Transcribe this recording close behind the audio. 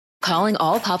Calling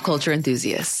all pop culture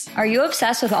enthusiasts. Are you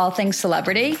obsessed with all things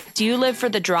celebrity? Do you live for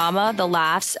the drama, the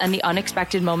laughs, and the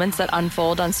unexpected moments that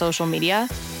unfold on social media?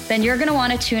 Then you're going to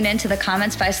want to tune in to the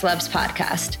Comments by Celebs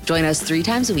podcast. Join us 3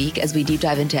 times a week as we deep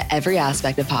dive into every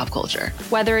aspect of pop culture.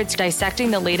 Whether it's dissecting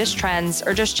the latest trends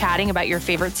or just chatting about your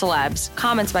favorite celebs,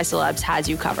 Comments by Celebs has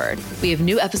you covered. We have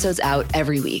new episodes out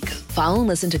every week. Follow and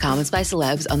listen to Comments by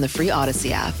Celebs on the free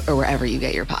Odyssey app or wherever you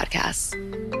get your podcasts.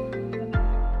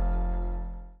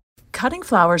 Cutting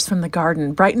flowers from the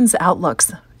garden brightens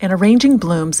outlooks, and arranging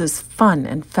blooms is fun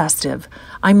and festive.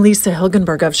 I'm Lisa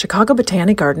Hilgenberg of Chicago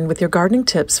Botanic Garden with your gardening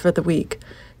tips for the week.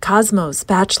 Cosmos,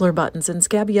 bachelor buttons, and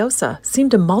scabiosa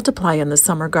seem to multiply in the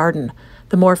summer garden.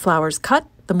 The more flowers cut,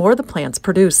 the more the plants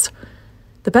produce.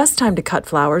 The best time to cut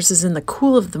flowers is in the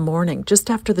cool of the morning,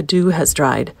 just after the dew has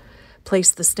dried.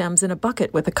 Place the stems in a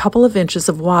bucket with a couple of inches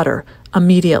of water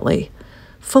immediately.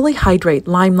 Fully hydrate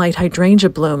limelight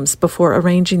hydrangea blooms before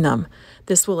arranging them.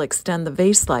 This will extend the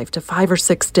vase life to 5 or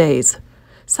 6 days.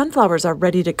 Sunflowers are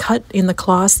ready to cut in the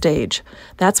claw stage.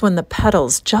 That's when the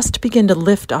petals just begin to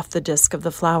lift off the disc of the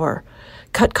flower.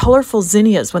 Cut colorful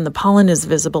zinnias when the pollen is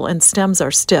visible and stems are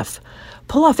stiff.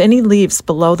 Pull off any leaves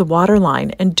below the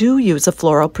waterline and do use a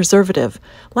floral preservative.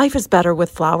 Life is better with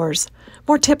flowers.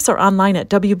 More tips are online at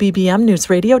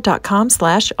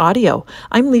wbbmnewsradio.com/audio.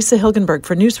 I'm Lisa Hilgenberg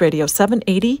for News Radio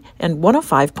 780 and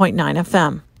 105.9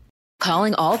 FM.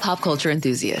 Calling all pop culture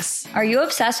enthusiasts. Are you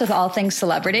obsessed with all things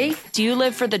celebrity? Do you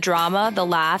live for the drama, the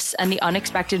laughs, and the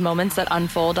unexpected moments that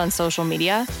unfold on social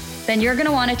media? Then you're going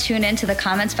to want to tune in to the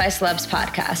Comments by Celebs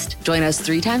podcast. Join us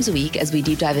 3 times a week as we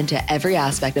deep dive into every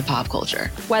aspect of pop culture.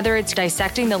 Whether it's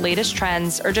dissecting the latest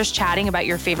trends or just chatting about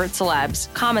your favorite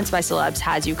celebs, Comments by Celebs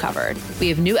has you covered. We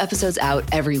have new episodes out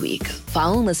every week.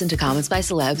 Follow and listen to Comments by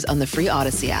Celebs on the free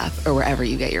Odyssey app or wherever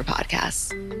you get your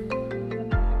podcasts.